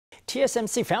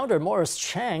TSMC founder Morris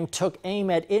Chang took aim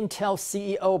at Intel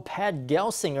CEO Pat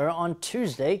Gelsinger on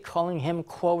Tuesday, calling him,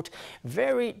 quote,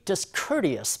 very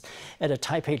discourteous. At a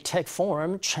Taipei tech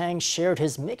forum, Chang shared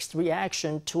his mixed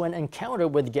reaction to an encounter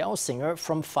with Gelsinger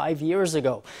from 5 years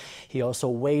ago. He also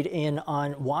weighed in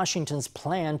on Washington's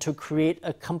plan to create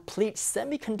a complete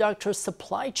semiconductor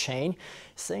supply chain,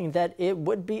 saying that it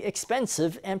would be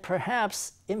expensive and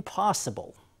perhaps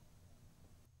impossible.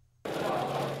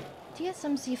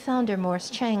 TSMC founder Morris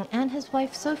Chang and his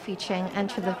wife Sophie Chang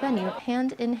enter the venue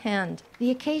hand in hand. The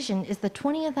occasion is the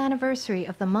 20th anniversary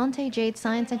of the Monte Jade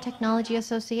Science and Technology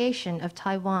Association of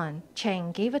Taiwan.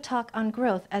 Chang gave a talk on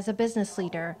growth as a business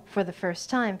leader. For the first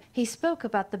time, he spoke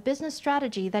about the business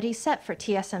strategy that he set for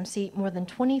TSMC more than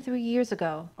 23 years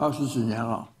ago.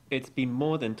 It's been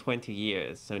more than 20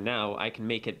 years, so now I can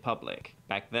make it public.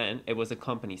 Back then, it was a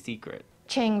company secret.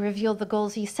 Chang revealed the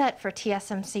goals he set for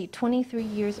TSMC 23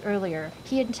 years earlier.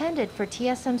 He intended for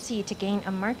TSMC to gain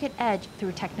a market edge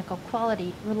through technical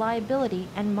quality, reliability,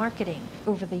 and marketing.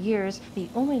 Over the years, the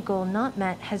only goal not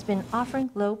met has been offering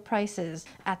low prices.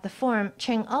 At the forum,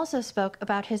 Chang also spoke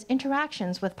about his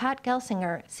interactions with Pat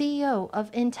Gelsinger, CEO of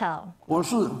Intel. 我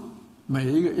是每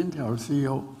一个 Intel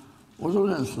CEO 我都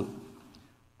认识，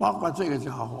包括这个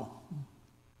家伙。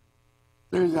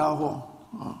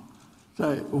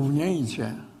在5年以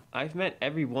前 I've met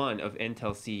every one of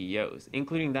Intel CEOs,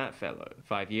 including that fellow.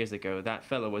 5 years ago, that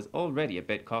fellow was already a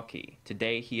bit cocky.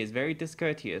 Today, he is very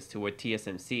discourteous toward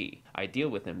TSMC. I deal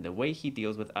with him the way he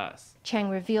deals with us. Chang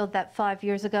revealed that 5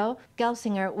 years ago,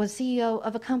 Gelsinger was CEO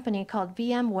of a company called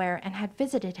VMware and had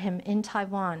visited him in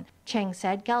Taiwan. Chang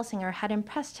said Gelsinger had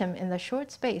impressed him in the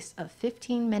short space of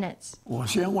 15 minutes. 我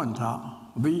先问他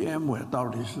VMware 到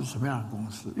底是什么样的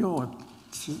公司，因为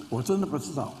我真的不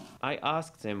知道。 I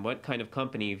asked him what kind of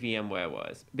company VMware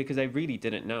was, because I really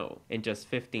didn't know. In just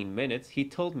 15 minutes, he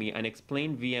told me and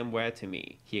explained VMware to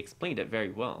me. He explained it very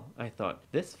well. I thought,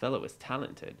 this fellow is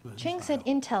talented. Chang said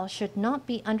Intel should not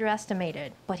be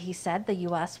underestimated, but he said the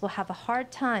U.S. will have a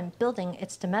hard time building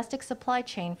its domestic supply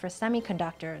chain for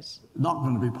semiconductors. Not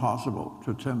going to be possible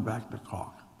to turn back the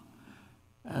clock.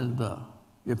 And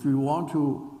if we want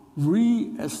to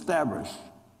re-establish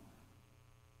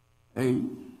a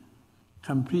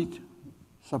complete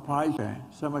supply chain,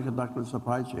 semiconductor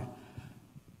supply chain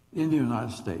in the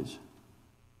United States,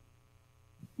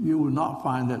 you will not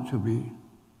find that to be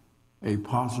a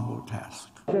possible task.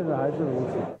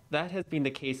 That has been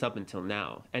the case up until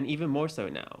now, and even more so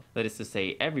now. That is to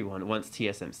say, everyone wants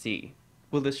TSMC.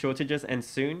 Will the shortages end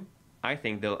soon? I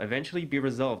think they'll eventually be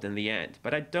resolved in the end,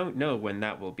 but I don't know when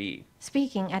that will be.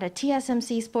 Speaking at a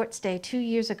TSMC Sports Day 2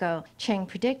 years ago, Chang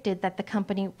predicted that the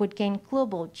company would gain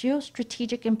global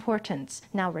geostrategic importance.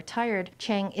 Now retired,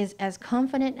 Chang is as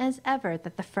confident as ever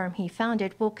that the firm he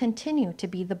founded will continue to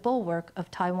be the bulwark of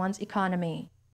Taiwan's economy.